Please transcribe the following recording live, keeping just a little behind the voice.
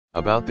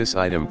About this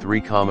item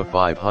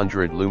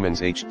 3,500 lumens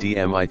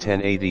HDMI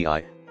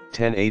 1080i,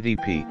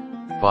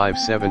 1080p,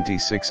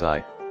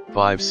 576i,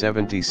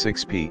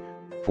 576p,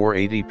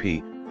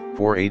 480p,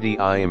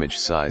 480i image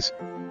size,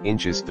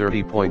 inches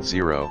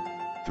 30.0,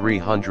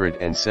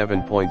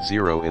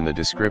 307.0 in the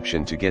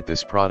description to get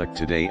this product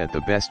today at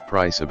the best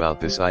price.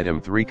 About this item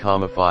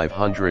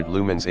 3,500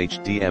 lumens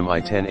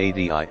HDMI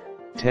 1080i,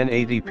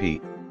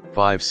 1080p,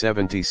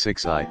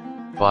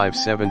 576i,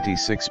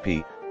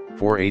 576p,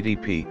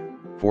 480p,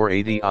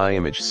 480i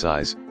image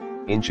size,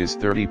 inches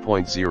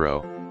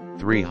 30.0,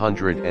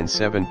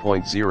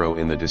 307.0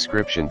 in the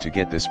description to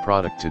get this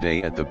product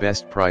today at the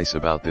best price.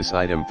 About this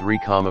item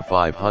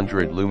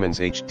 3,500 lumens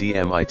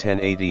HDMI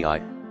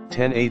 1080i,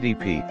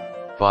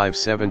 1080p,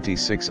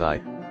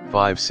 576i,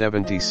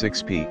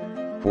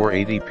 576p,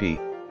 480p,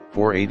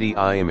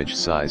 480i image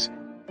size,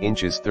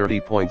 inches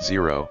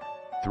 30.0,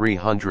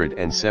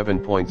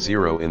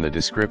 307.0 in the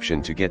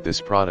description to get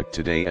this product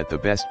today at the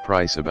best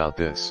price. About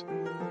this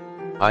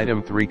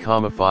item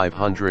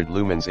 3,500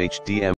 lumens HDMI